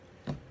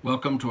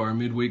Welcome to our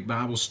midweek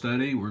Bible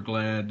study. We're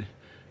glad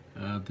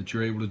that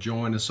you're able to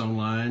join us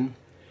online.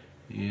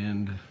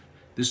 And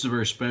this is a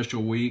very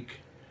special week.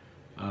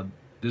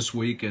 This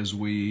week, as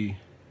we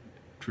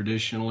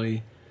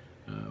traditionally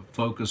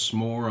focus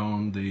more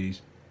on the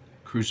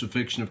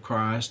crucifixion of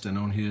Christ and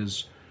on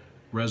His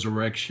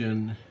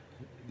resurrection,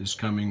 this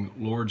coming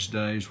Lord's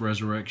Day's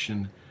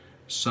Resurrection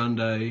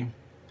Sunday.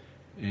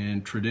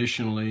 And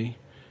traditionally,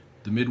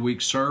 the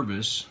midweek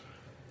service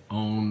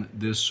on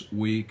this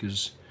week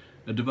is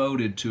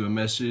devoted to a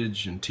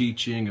message and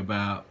teaching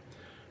about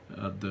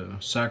the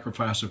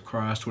sacrifice of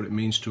Christ, what it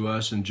means to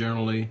us, and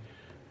generally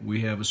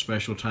we have a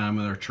special time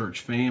with our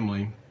church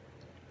family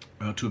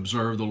to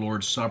observe the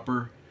Lord's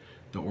Supper,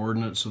 the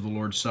ordinance of the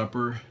Lord's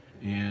Supper,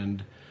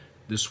 and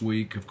this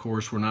week, of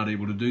course, we're not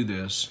able to do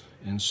this,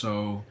 and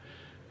so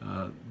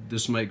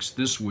this makes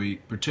this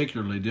week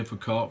particularly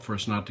difficult for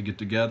us not to get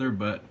together,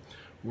 but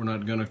we're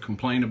not going to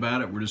complain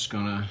about it. We're just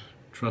going to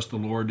trust the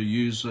Lord to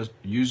use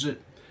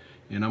it.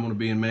 And I'm going to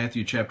be in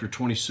Matthew chapter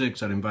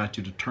 26. I'd invite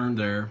you to turn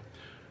there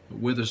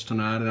with us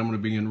tonight. And I'm going to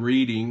begin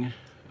reading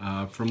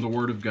from the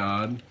Word of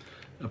God,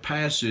 a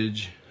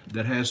passage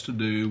that has to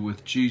do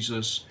with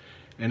Jesus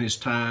and His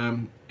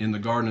time in the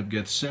Garden of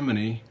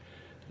Gethsemane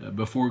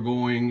before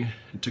going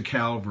to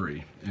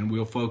Calvary. And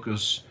we'll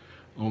focus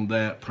on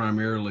that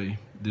primarily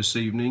this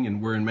evening.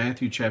 And we're in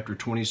Matthew chapter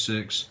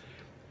 26.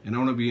 And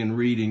I'm going to begin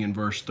reading in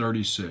verse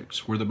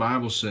 36, where the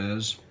Bible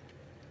says,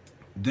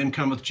 "Then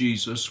cometh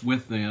Jesus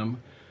with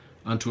them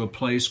unto a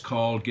place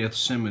called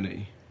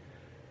Gethsemane,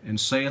 and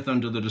saith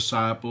unto the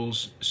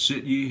disciples,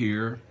 Sit ye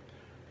here,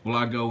 while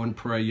I go and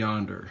pray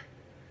yonder.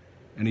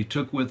 And he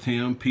took with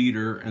him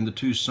Peter and the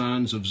two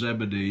sons of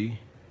Zebedee,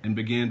 and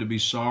began to be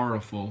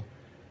sorrowful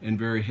and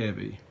very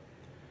heavy.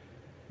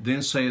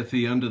 Then saith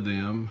he unto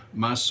them,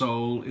 My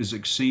soul is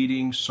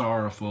exceeding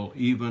sorrowful,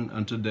 even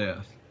unto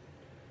death.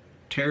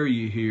 Tarry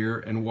ye here,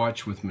 and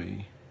watch with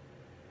me.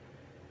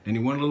 And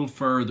he went a little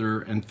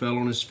further, and fell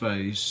on his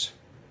face,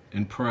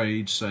 and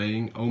prayed,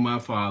 saying, O my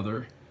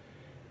Father,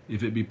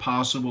 if it be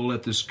possible,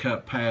 let this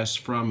cup pass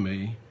from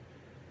me.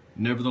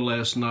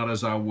 Nevertheless, not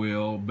as I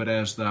will, but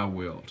as thou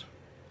wilt.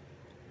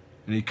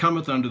 And he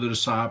cometh unto the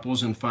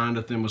disciples, and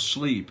findeth them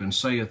asleep, and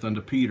saith unto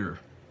Peter,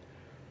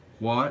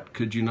 What,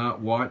 could you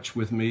not watch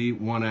with me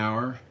 1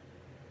 hour?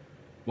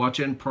 Watch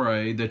and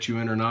pray, that you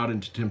enter not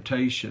into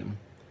temptation.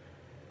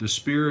 The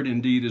spirit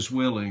indeed is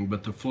willing,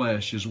 but the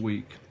flesh is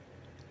weak.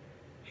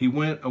 He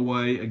went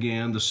away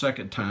again the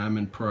second time,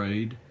 and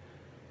prayed,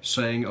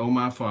 saying, O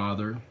my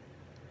Father,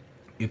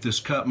 if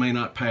this cup may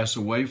not pass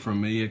away from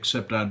me,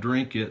 except I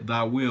drink it,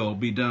 thy will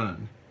be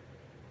done.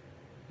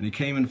 And he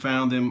came and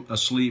found them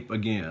asleep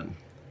again,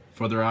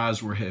 for their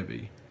eyes were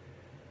heavy.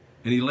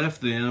 And he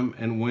left them,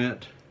 and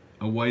went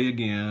away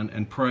again,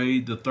 and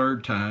prayed the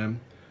third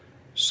time,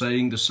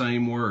 saying the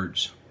same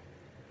words.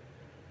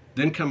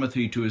 Then cometh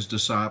he to his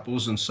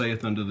disciples, and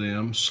saith unto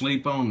them,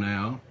 Sleep on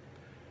now,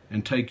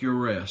 and take your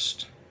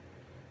rest.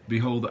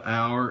 Behold, the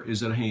hour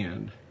is at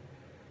hand,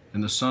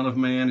 and the Son of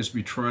Man is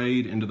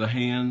betrayed into the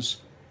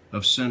hands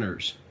of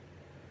sinners.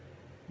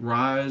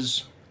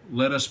 Rise,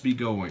 let us be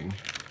going.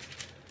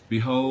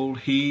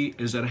 Behold, he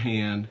is at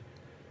hand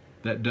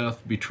that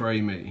doth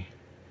betray me."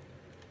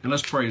 And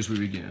let's pray as we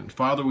begin.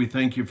 Father, we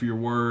thank you for your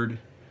word.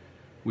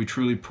 We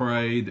truly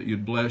pray that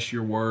you'd bless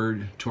your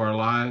word to our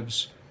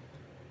lives.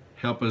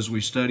 Help as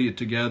we study it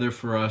together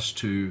for us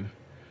to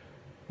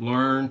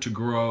learn, to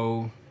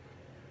grow,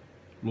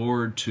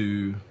 Lord,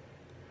 to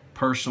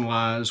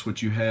personalize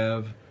what you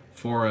have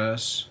for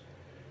us.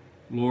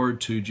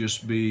 Lord, to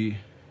just be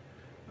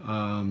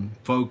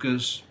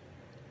focused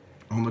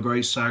on the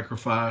great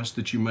sacrifice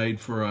that you made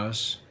for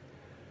us.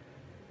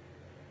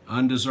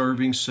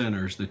 Undeserving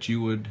sinners, that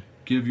you would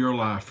give your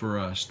life for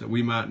us, that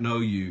we might know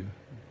you,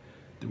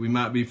 that we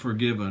might be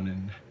forgiven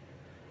and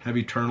have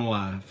eternal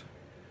life.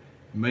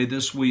 May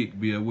this week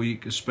be a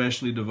week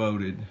especially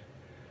devoted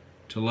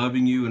to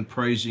loving you and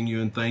praising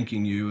you and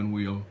thanking you, and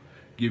we'll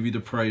give you the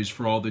praise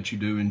for all that you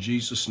do. In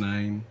Jesus'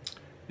 name,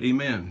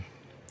 amen.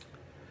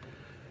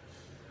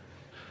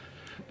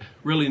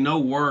 Really, no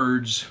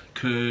words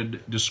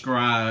could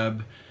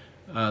describe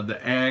the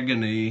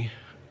agony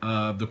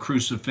of the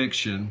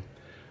crucifixion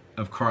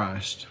of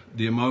Christ.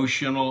 The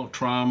emotional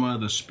trauma,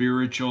 the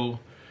spiritual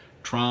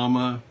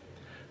trauma,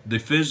 the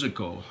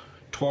physical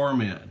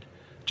torment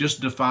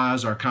just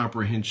defies our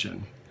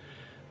comprehension.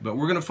 But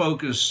we're going to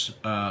focus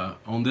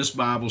on this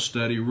Bible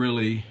study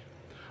really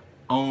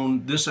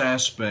on this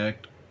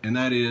aspect, and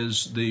that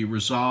is the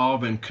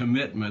resolve and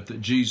commitment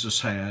that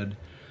Jesus had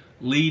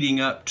leading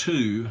up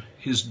to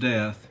his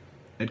death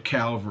at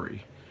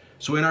Calvary.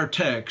 So in our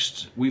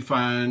text, we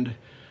find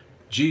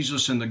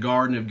Jesus in the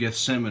Garden of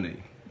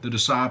Gethsemane. The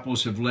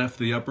disciples have left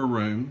the upper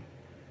room.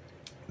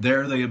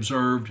 There they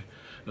observed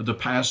the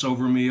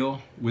Passover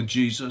meal with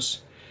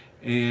Jesus,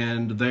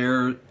 and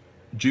there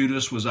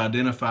Judas was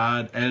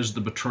identified as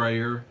the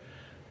betrayer.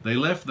 They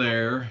left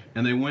there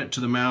and they went to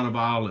the Mount of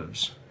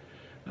Olives.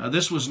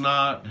 This was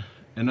not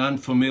an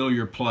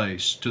unfamiliar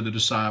place to the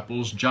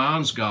disciples.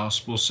 John's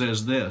gospel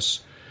says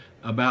this,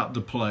 about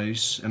the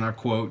place, and I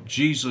quote,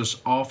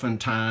 Jesus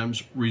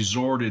oftentimes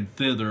resorted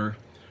thither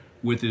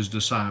with his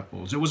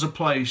disciples. It was a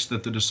place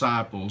that the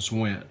disciples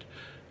went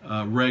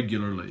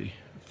regularly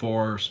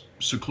for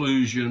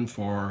seclusion,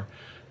 for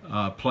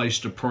a place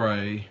to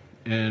pray,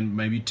 and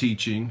maybe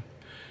teaching.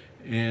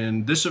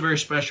 And this is a very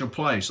special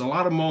place. A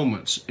lot of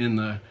moments in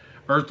the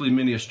earthly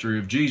ministry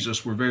of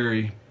Jesus were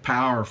very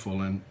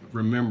powerful, and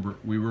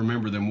we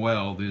remember them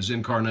well. His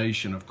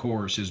incarnation, of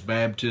course, his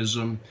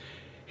baptism,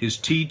 his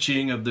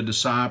teaching of the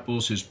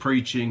disciples, his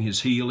preaching,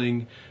 his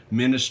healing,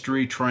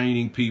 ministry,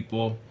 training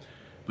people.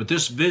 But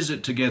this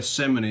visit to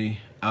Gethsemane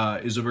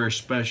is a very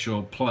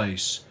special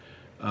place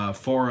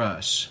for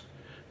us.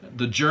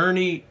 The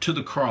journey to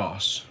the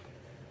cross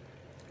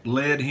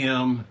led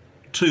him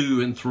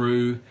to and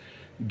through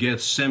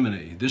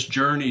Gethsemane. This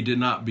journey did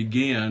not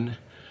begin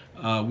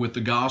with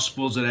the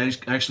Gospels.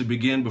 It actually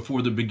began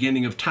before the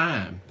beginning of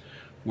time,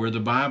 where the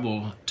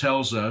Bible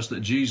tells us that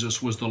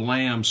Jesus was the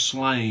Lamb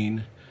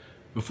slain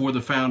before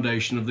the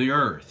foundation of the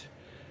earth.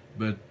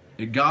 But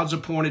at God's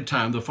appointed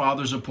time, the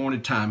Father's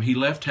appointed time, he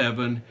left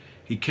heaven,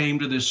 he came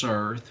to this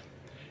earth,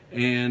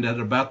 and at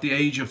about the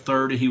age of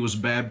 30, he was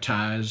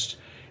baptized.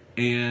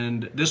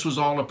 And this was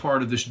all a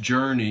part of this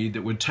journey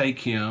that would take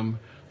him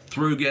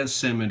through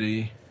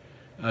Gethsemane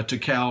to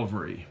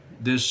Calvary.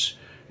 This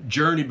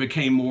journey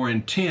became more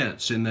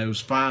intense in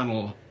those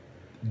final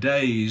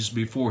days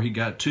before he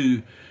got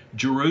to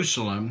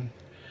Jerusalem.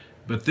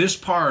 But this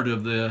part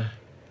of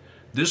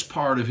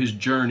his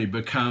journey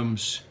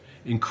becomes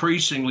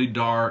increasingly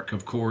dark,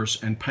 of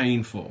course, and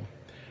painful.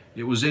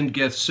 It was in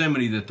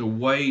Gethsemane that the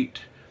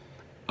weight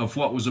of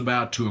what was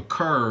about to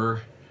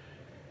occur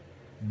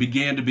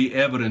began to be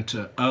evident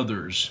to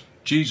others.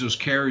 Jesus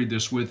carried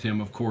this with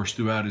him, of course,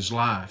 throughout his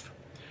life.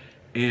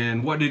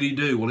 And what did he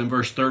do? Well, in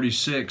verse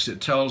 36,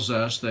 it tells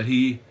us that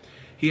he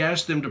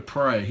asked them to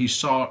pray. He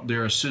sought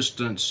their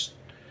assistance,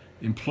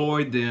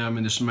 employed them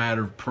in this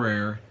matter of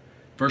prayer.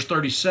 Verse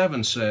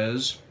 37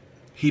 says,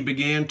 he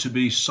began to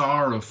be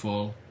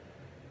sorrowful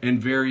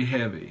and very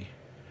heavy.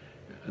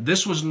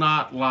 This was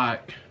not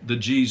like the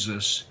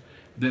Jesus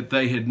that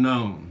they had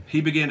known.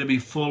 He began to be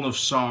full of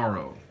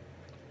sorrow,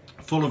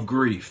 full of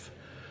grief,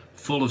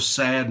 full of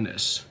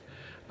sadness.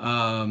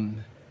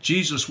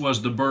 Jesus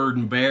was the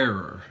burden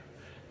bearer.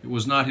 It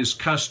was not his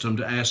custom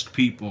to ask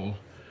people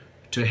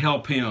to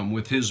help him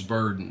with his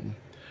burden.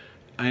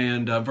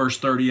 And verse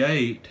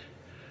 38,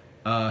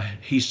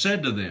 he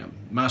said to them,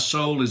 my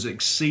soul is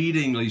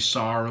exceedingly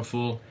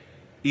sorrowful,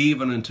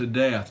 even unto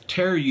death.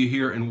 Tarry you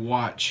here and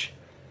watch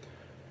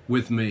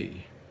with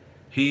me.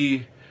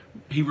 He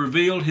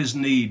revealed his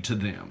need to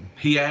them.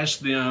 He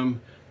asked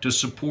them to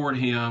support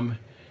him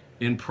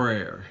in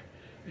prayer.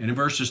 And in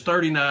verses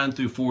 39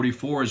 through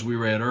 44, as we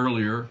read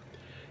earlier,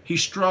 he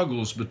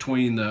struggles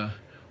between the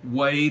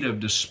weight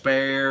of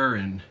despair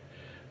and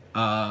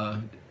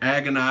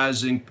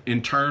agonizing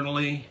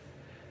internally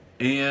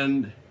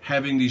and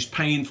having these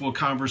painful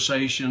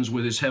conversations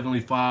with his Heavenly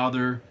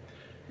Father,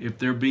 if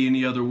there be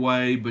any other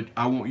way, but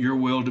I want your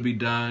will to be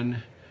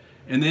done.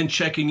 And then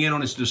checking in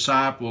on his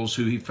disciples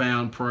who he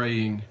found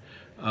praying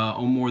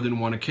on more than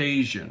one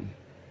occasion.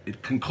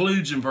 It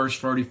concludes in verse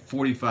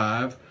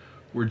 45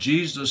 where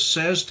Jesus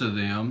says to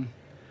them,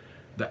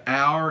 the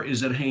hour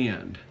is at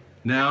hand.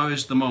 Now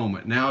is the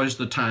moment. Now is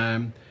the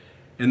time.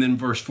 And then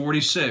verse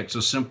 46,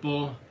 a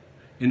simple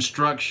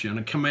instruction,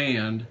 a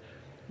command,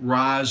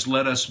 rise,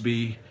 let us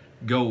be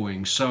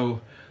going.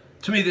 So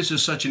to me, this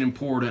is such an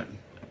important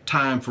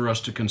time for us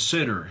to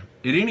consider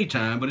at any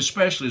time, but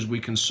especially as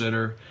we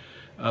consider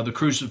the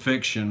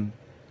crucifixion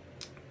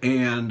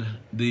and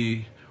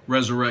the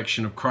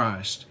resurrection of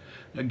Christ.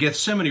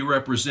 Gethsemane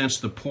represents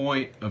the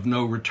point of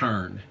no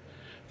return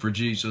for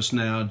Jesus.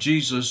 Now,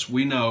 Jesus,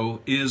 we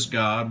know, is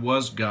God,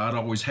 was God,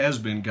 always has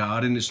been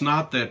God, and it's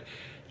not that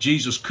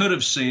Jesus could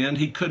have sinned.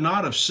 He could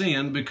not have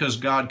sinned because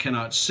God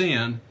cannot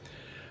sin.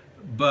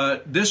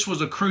 But this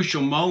was a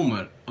crucial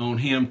moment on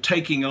him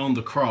taking on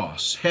the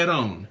cross, head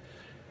on,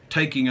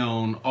 taking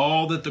on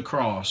all that the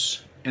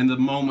cross and the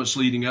moments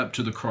leading up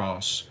to the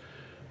cross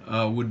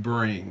would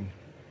bring.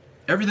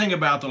 Everything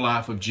about the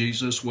life of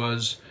Jesus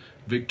was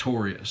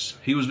victorious.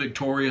 He was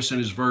victorious in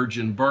his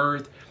virgin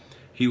birth.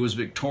 He was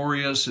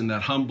victorious in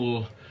that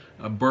humble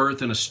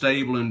birth in a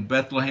stable in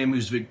Bethlehem. He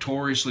was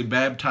victoriously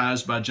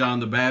baptized by John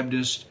the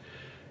Baptist.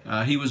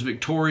 He was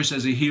victorious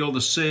as he healed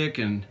the sick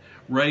and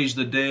raised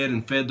the dead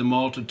and fed the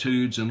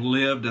multitudes and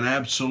lived an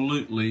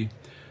absolutely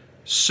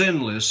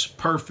sinless,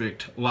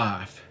 perfect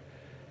life.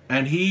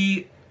 And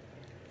he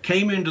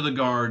came into the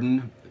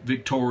garden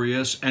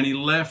victorious, and he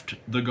left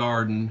the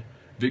garden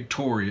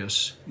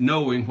victorious,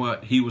 knowing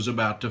what he was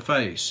about to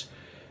face.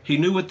 He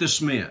knew what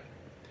this meant.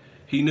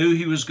 He knew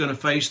he was going to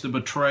face the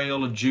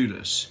betrayal of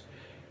Judas.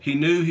 He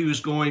knew he was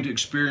going to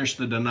experience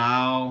the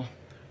denial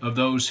of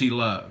those he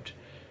loved.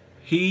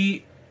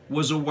 He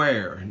was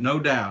aware, no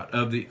doubt,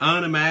 of the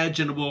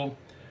unimaginable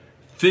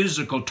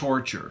physical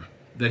torture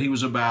that he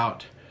was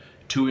about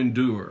to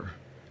endure.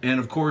 And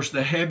of course,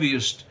 the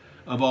heaviest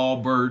of all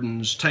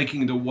burdens,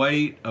 taking the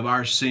weight of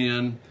our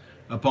sin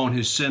upon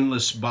his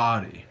sinless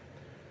body.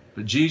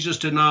 But Jesus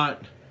did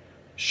not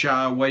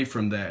shy away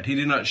from that. He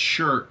did not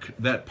shirk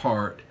that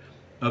part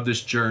of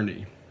this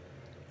journey.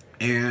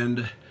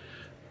 And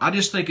I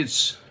just think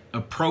it's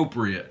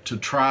appropriate to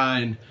try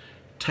and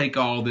take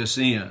all this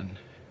in,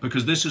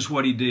 because this is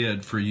what he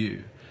did for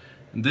you.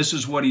 And this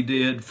is what he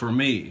did for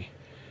me.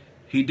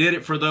 He did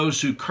it for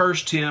those who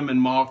cursed him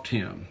and mocked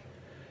him.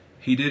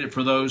 He did it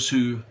for those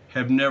who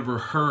have never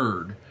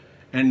heard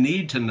and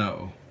need to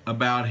know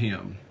about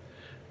him.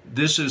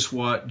 This is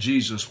what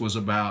Jesus was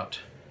about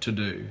to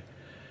do.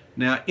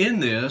 Now, in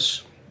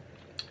this,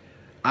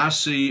 I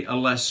see a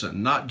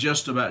lesson, not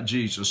just about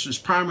Jesus. It's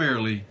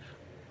primarily,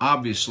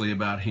 obviously,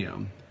 about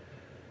him.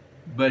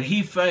 But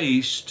he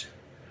faced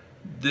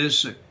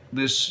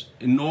this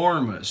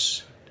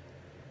enormous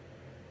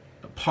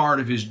part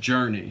of his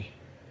journey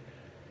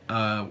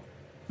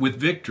with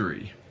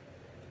victory.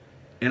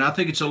 And I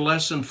think it's a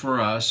lesson for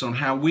us on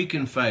how we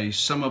can face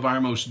some of our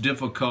most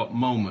difficult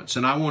moments.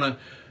 And I want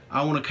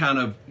to kind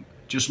of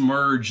just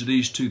merge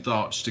these two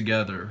thoughts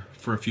together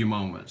for a few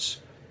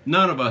moments.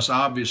 None of us,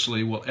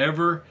 obviously, will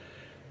ever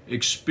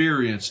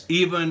experience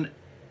even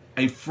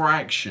a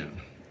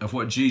fraction of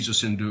what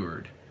Jesus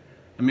endured.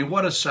 I mean,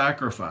 what a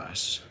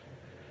sacrifice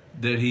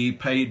that he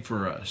paid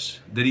for us,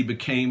 that he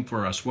became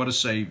for us. What a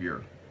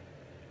Savior.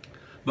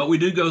 But we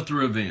do go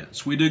through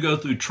events. We do go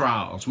through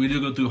trials. We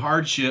do go through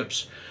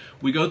hardships.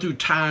 We go through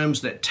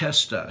times that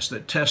test us,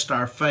 that test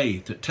our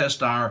faith, that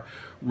test our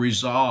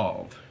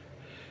resolve.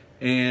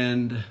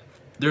 And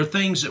there are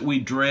things that we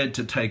dread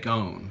to take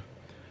on.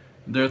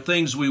 There are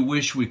things we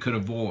wish we could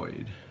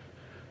avoid.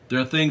 There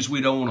are things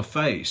we don't want to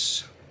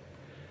face.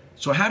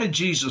 So how did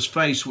Jesus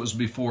face what was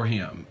before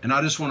him? And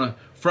I just want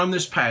to, from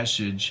this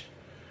passage,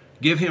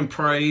 give him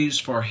praise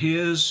for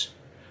his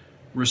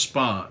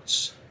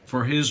response,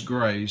 for his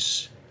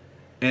grace,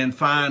 and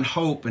find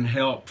hope and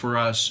help for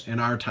us in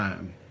our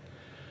time.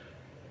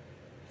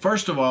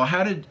 First of all,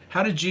 how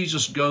did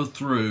Jesus go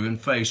through and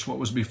face what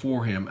was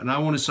before him? And I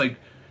want to say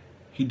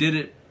he did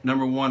it,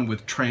 number one,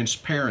 with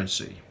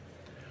transparency.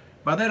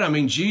 By that I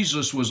mean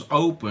Jesus was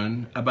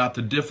open about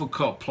the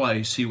difficult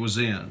place he was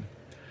in.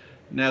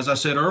 Now, as I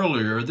said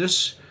earlier,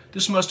 this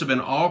must have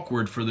been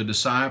awkward for the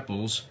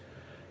disciples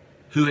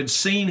who had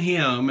seen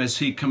him as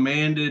he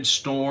commanded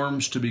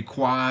storms to be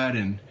quiet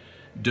and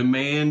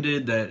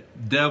demanded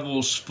that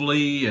devils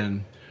flee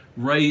and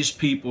raise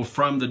people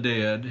from the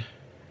dead.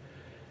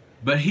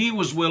 But he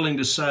was willing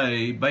to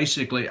say,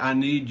 basically, I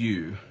need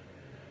you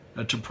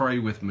to pray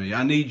with me.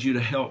 I need you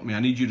to help me. I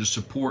need you to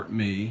support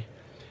me.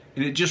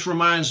 And it just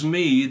reminds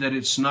me that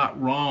it's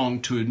not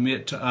wrong to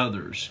admit to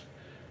others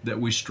that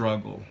we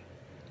struggle.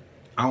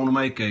 I want to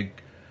make an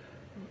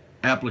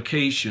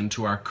application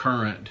to our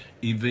current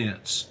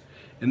events,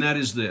 and that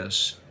is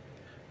this.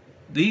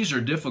 These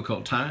are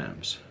difficult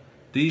times.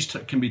 These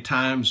can be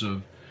times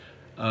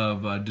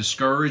of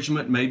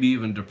discouragement, maybe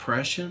even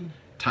depression,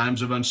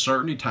 times of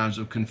uncertainty, times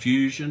of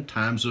confusion,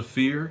 times of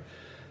fear.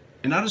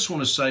 And I just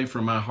want to say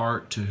from my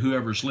heart to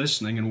whoever's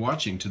listening and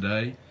watching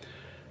today,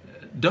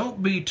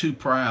 don't be too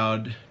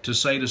proud to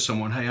say to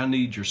someone, hey, I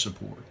need your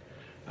support.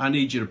 I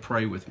need you to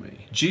pray with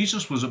me.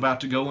 Jesus was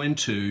about to go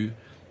into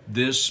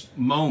this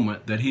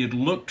moment that he had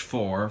looked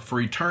for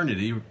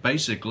eternity,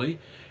 basically,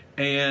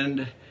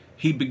 and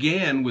he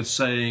began with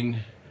saying,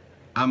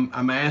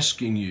 I'm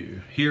asking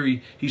you. Here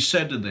he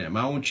said to them,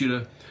 I want you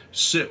to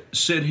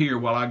sit here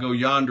while I go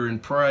yonder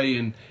and pray.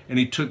 And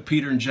he took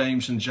Peter and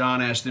James and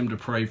John, asked them to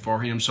pray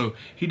for him. So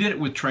he did it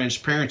with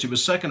transparency. But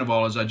second of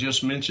all, as I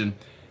just mentioned,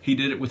 he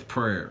did it with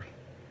prayer.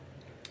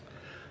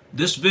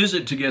 This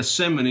visit to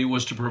Gethsemane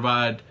was to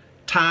provide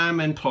time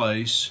and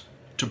place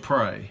to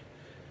pray.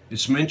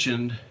 It's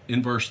mentioned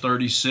in verse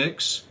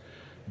 36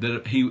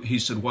 that he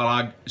said, while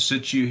I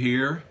sit you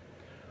here,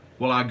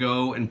 while I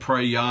go and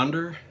pray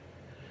yonder.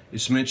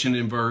 It's mentioned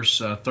in verse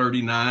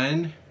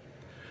 39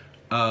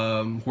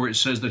 where it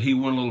says that he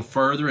went a little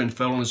further and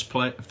fell on his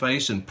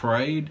face and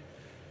prayed.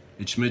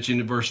 It's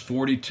mentioned in verse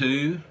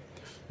 42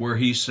 where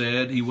he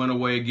said he went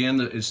away again.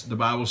 The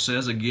Bible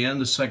says again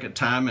the second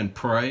time and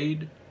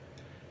prayed.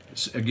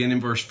 It's again in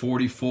verse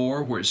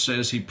 44 where it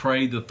says he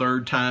prayed the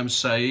third time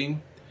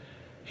saying,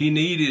 he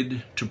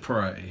needed to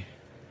pray.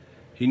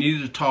 He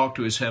needed to talk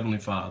to his Heavenly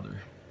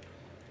Father.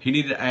 He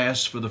needed to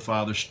ask for the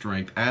Father's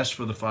strength, ask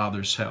for the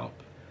Father's help.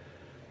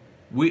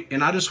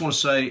 And I just want to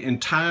say, in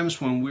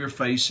times when we're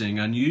facing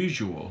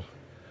unusual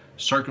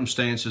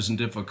circumstances and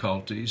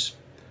difficulties,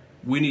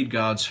 we need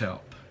God's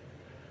help.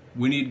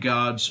 We need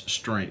God's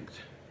strength.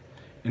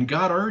 And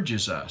God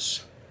urges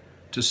us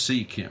to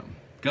seek Him.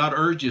 God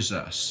urges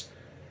us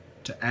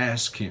to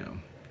ask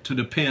Him, to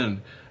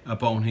depend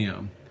upon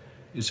Him.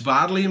 It's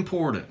vitally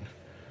important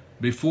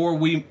before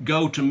we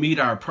go to meet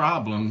our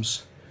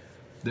problems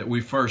that we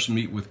first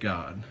meet with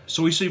God.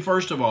 So we see,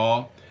 first of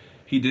all,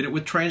 He did it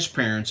with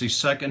transparency.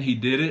 Second, He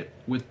did it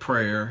with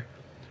prayer.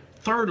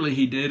 Thirdly,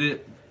 He did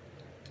it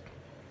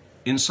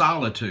in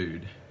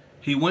solitude.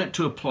 He went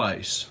to a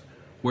place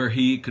where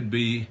He could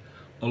be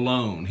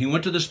alone. He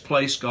went to this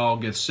place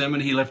called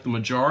Gethsemane. He left the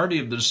majority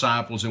of the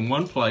disciples in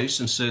one place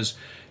and says,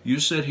 you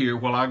sit here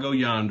while I go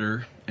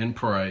yonder and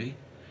pray.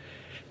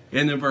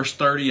 And then verse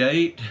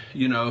 38,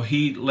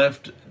 he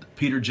left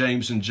Peter,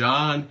 James, and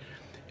John,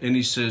 and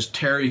he says,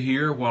 tarry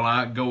here while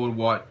I go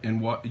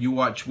and you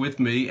watch with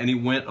me. And he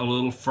went a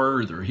little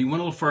further. He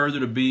went a little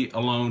further to be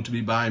alone, to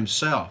be by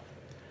himself.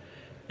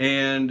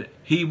 And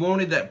he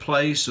wanted that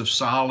place of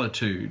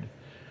solitude.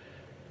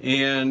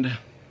 And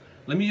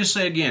let me just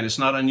say again, it's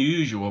not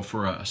unusual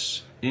for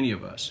us, any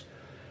of us.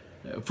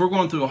 If we're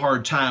going through a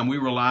hard time, we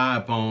rely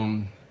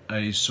upon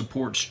a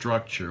support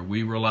structure.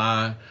 We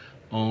rely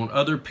on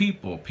other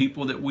people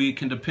that we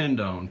can depend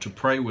on to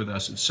pray with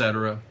us,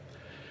 etc.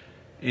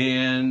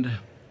 And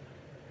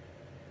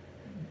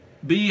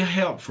be a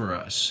help for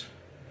us.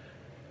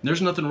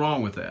 There's nothing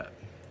wrong with that.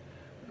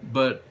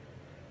 But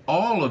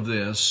all of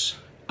this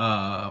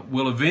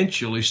will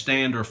eventually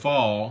stand or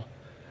fall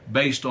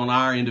based on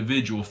our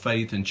individual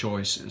faith and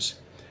choices.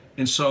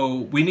 And so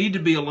we need to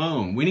be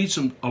alone. We need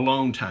some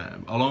alone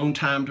time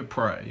to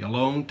pray,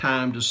 alone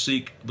time to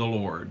seek the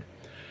Lord.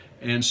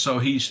 And so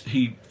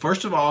he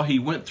first of all, he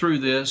went through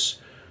this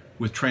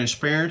with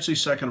transparency.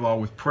 Second of all,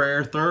 with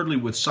prayer. Thirdly,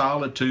 with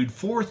solitude.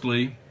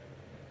 Fourthly,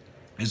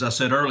 as I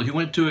said earlier, he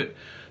went to it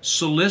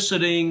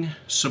soliciting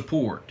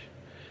support.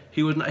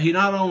 He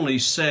not only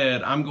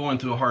said, I'm going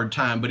through a hard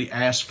time, but he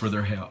asked for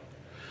their help.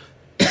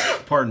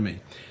 Pardon me.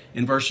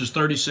 In verses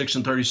 36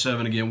 and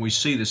 37, again, we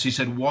see this. He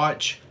said,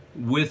 watch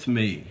with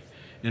me.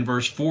 In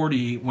verse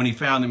 40, when he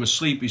found them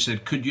asleep, he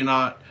said, could you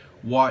not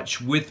watch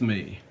with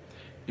me?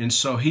 And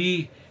so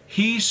he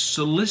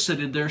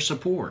solicited their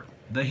support.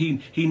 That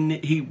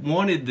he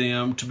wanted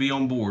them to be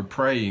on board,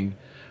 praying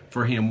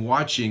for him,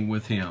 watching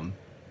with him.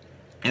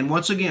 And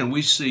once again,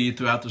 we see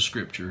throughout the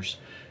scriptures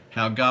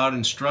how God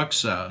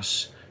instructs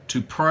us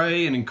to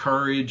pray and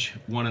encourage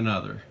one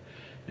another.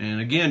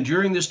 And again,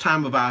 during this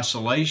time of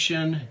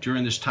isolation,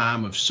 during this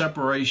time of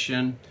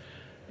separation,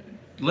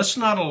 let's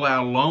not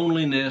allow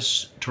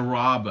loneliness to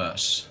rob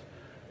us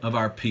of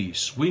our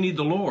peace. We need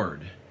the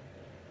Lord,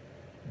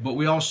 but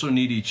we also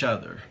need each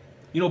other.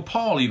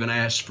 Paul even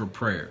asked for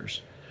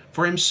prayers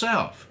for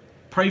himself.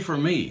 Pray for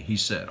me, he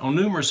said, on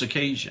numerous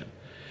occasions.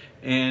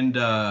 And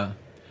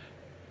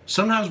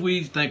sometimes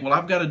we think, well,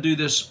 I've got to do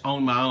this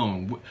on my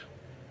own.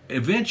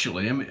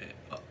 Eventually,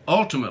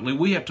 ultimately,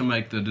 we have to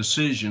make the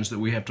decisions that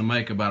we have to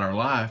make about our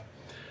life.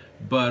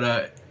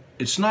 But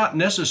it's not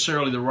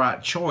necessarily the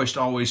right choice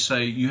to always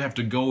say you have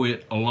to go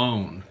it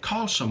alone.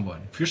 Call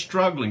someone. If you're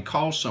struggling,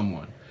 call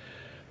someone.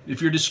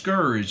 If you're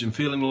discouraged and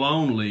feeling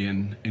lonely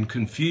and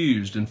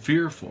confused and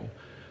fearful,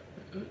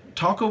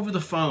 talk over the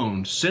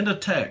phone, send a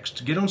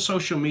text, get on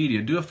social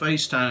media, do a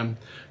FaceTime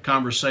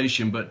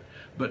conversation, but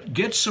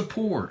get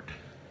support.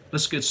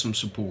 Let's get some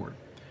support.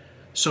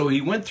 So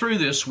he went through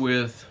this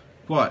with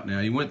what now?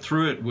 He went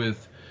through it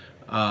with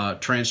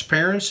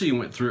transparency. He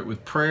went through it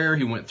with prayer.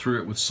 He went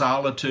through it with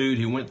solitude.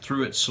 He went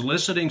through it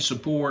soliciting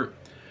support.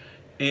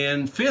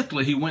 And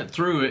fifthly, he went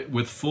through it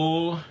with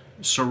full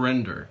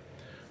surrender.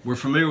 We're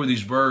familiar with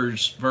these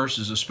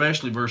verses,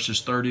 especially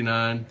verses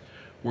 39,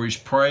 where he's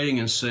praying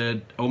and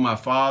said, "Oh, my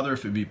Father,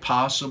 if it be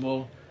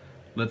possible,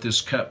 let this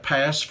cup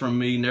pass from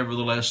me.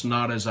 Nevertheless,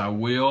 not as I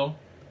will,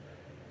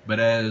 but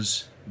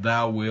as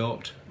thou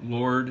wilt.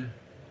 Lord,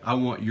 I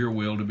want your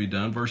will to be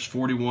done." Verse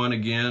 41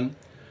 again.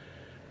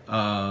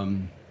 Verse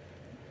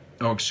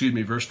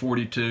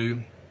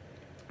 42.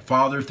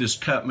 "Father, if this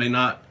cup may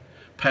not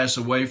pass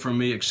away from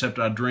me except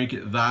I drink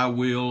it, thy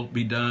will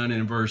be done." And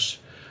in verse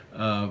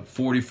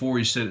 44,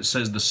 it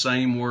says the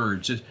same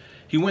words.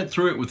 He went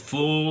through it with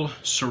full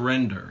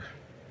surrender.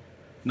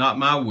 Not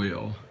my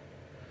will,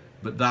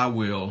 but thy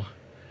will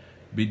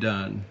be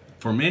done.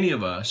 For many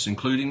of us,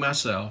 including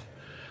myself,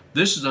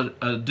 this is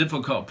a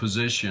difficult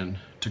position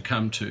to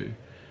come to.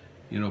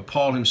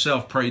 Paul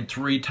himself prayed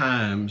 3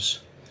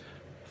 times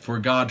for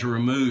God to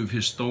remove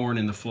his thorn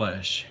in the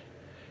flesh.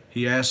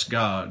 He asked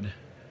God,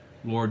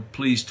 "Lord,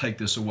 please take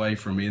this away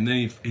from me." And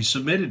then he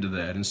submitted to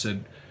that and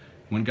said,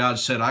 when God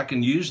said, "I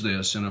can use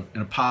this in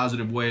a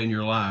positive way in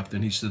your life,"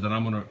 then he said that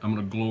I'm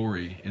gonna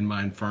glory in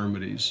my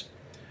infirmities.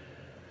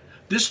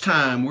 This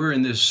time we're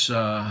in this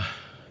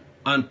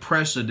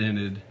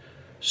unprecedented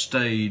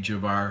stage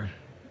of our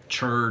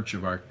church,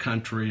 of our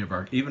country,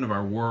 even of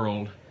our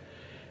world.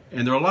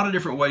 And there are a lot of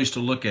different ways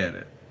to look at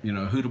it,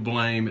 who to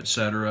blame,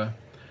 etc.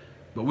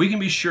 But we can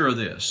be sure of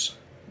this,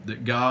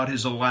 that God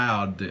has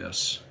allowed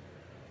this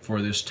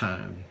for this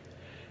time.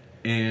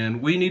 And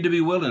we need to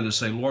be willing to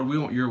say, "Lord, we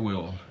want your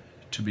will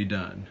to be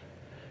done.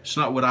 It's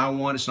not what I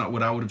want, it's not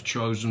what I would have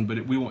chosen,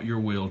 but we want your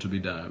will to be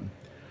done."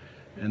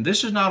 And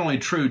this is not only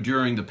true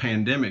during the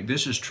pandemic,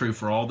 this is true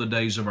for all the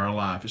days of our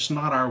life. It's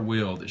not our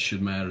will that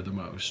should matter the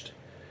most.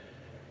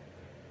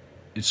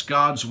 It's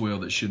God's will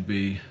that should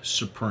be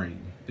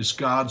supreme. It's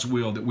God's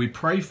will that we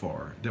pray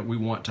for, that we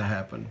want to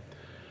happen.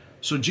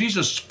 So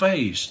Jesus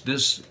faced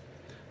this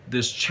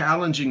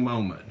challenging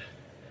moment.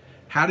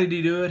 How did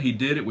he do it? He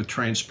did it with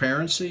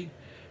transparency.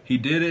 He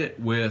did it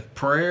with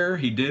prayer.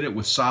 He did it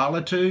with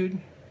solitude.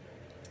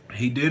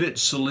 He did it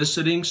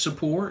soliciting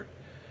support.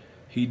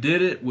 He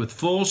did it with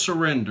full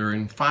surrender.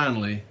 And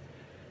finally,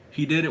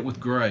 he did it with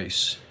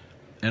grace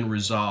and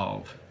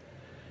resolve.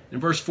 In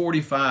verse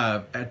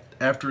 45,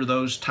 after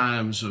those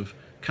times of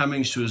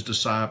coming to his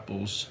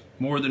disciples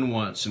more than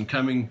once and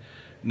coming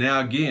now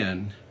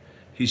again,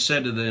 he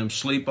said to them,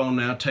 "Sleep on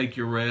now, take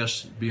your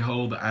rest.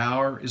 Behold, the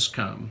hour is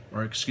come,"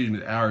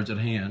 the hour is at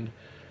hand.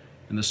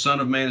 "And the Son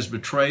of Man is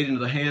betrayed into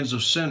the hands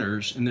of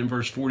sinners." And then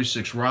verse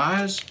 46,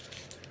 "Rise,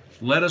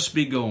 let us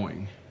be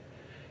going."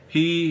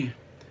 He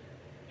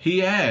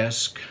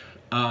asked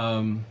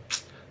them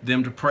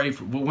to pray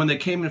for. But when they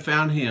came and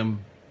found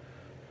them,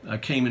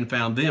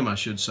 I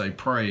should say,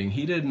 praying,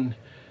 he didn't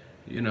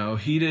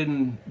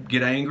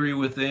get angry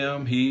with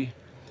them. He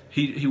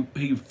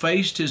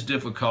faced his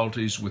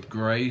difficulties with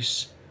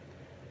grace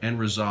and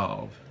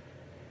resolve.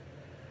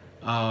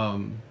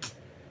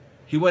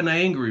 He wasn't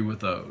angry with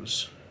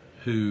those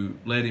who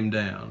let him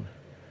down.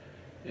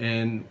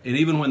 And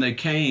even when they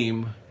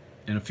came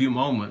in a few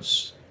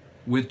moments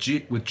with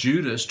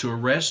Judas to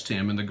arrest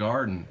him in the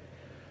garden,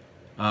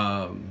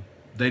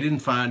 they didn't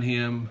find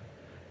him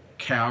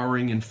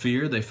cowering in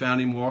fear. They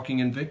found him walking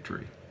in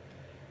victory.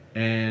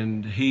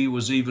 And he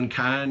was even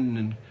kind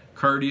and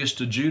courteous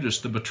to Judas,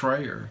 the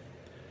betrayer.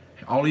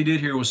 All he did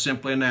here was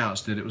simply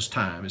announce that it was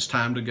time. It's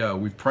time to go.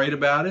 We've prayed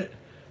about it.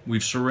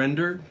 We've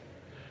surrendered.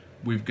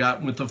 We've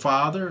gotten with the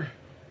Father.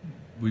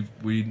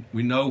 We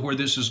know where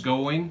this is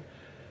going.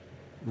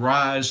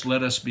 Rise,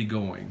 let us be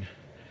going.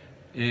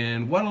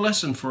 And what a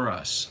lesson for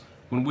us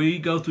when we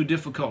go through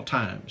difficult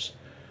times,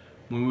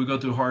 when we go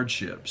through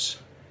hardships,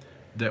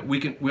 that we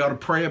ought to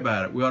pray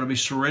about it. We ought to be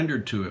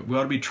surrendered to it. We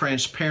ought to be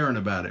transparent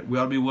about it. We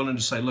ought to be willing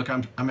to say, "Look,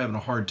 I'm having a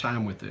hard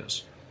time with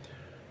this."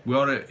 We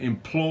ought to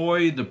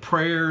employ the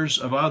prayers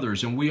of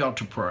others, and we ought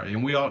to pray,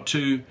 and we ought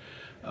to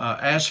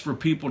ask for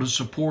people to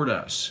support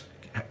us,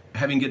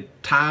 having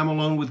get time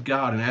alone with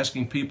God and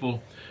asking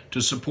people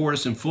to support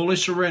us and fully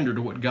surrender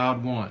to what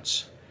God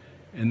wants.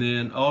 And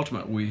then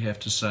ultimately we have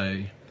to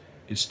say,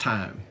 it's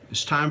time.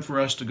 It's time for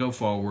us to go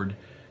forward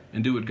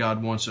and do what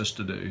God wants us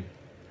to do.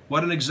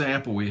 What an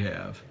example we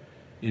have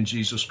in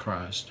Jesus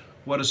Christ.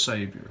 What a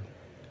Savior.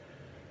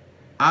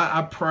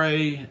 I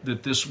pray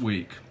that this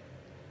week,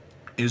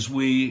 as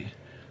we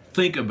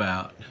think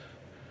about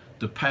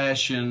the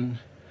passion,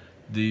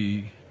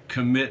 the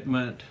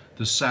commitment,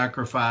 the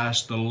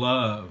sacrifice, the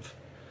love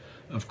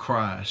of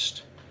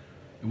Christ,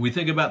 and we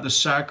think about the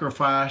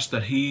sacrifice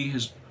that He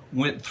has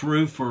went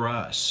through for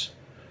us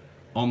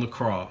on the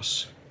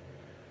cross,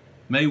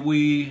 may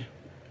we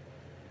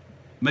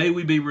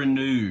be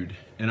renewed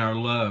in our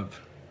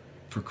love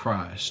for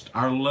Christ,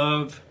 our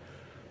love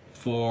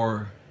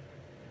for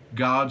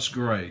God's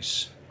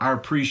grace, our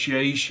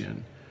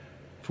appreciation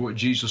for what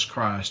Jesus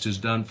Christ has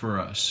done for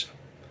us,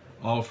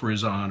 all for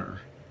His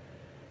honor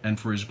and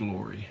for His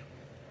glory.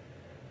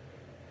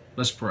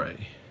 Let's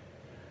pray.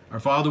 Our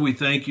Father, we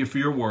thank You for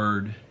Your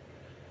word.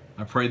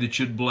 I pray that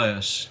You'd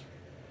bless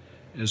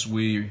as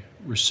we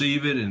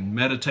receive it and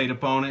meditate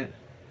upon it,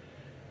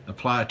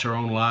 apply it to our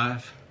own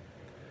life.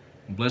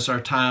 Bless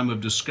our time of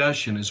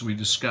discussion as we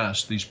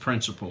discuss these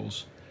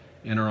principles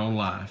in our own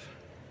life.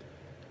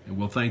 And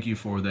we'll thank You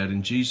for that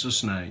in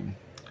Jesus' name.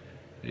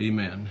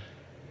 Amen.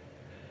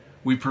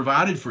 We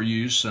provided for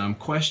you some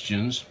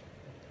questions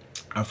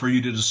for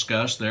you to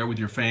discuss there with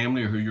your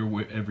family or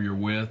whoever you're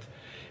with.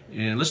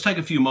 And let's take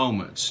a few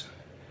moments,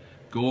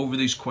 go over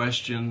these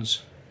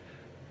questions,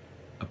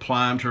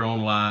 apply them to our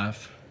own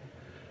life,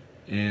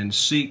 and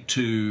seek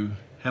to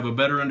have a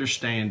better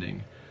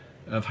understanding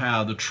of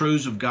how the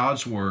truths of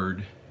God's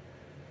Word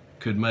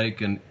could make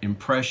an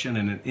impression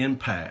and an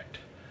impact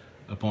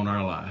upon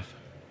our life.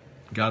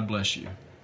 God bless you.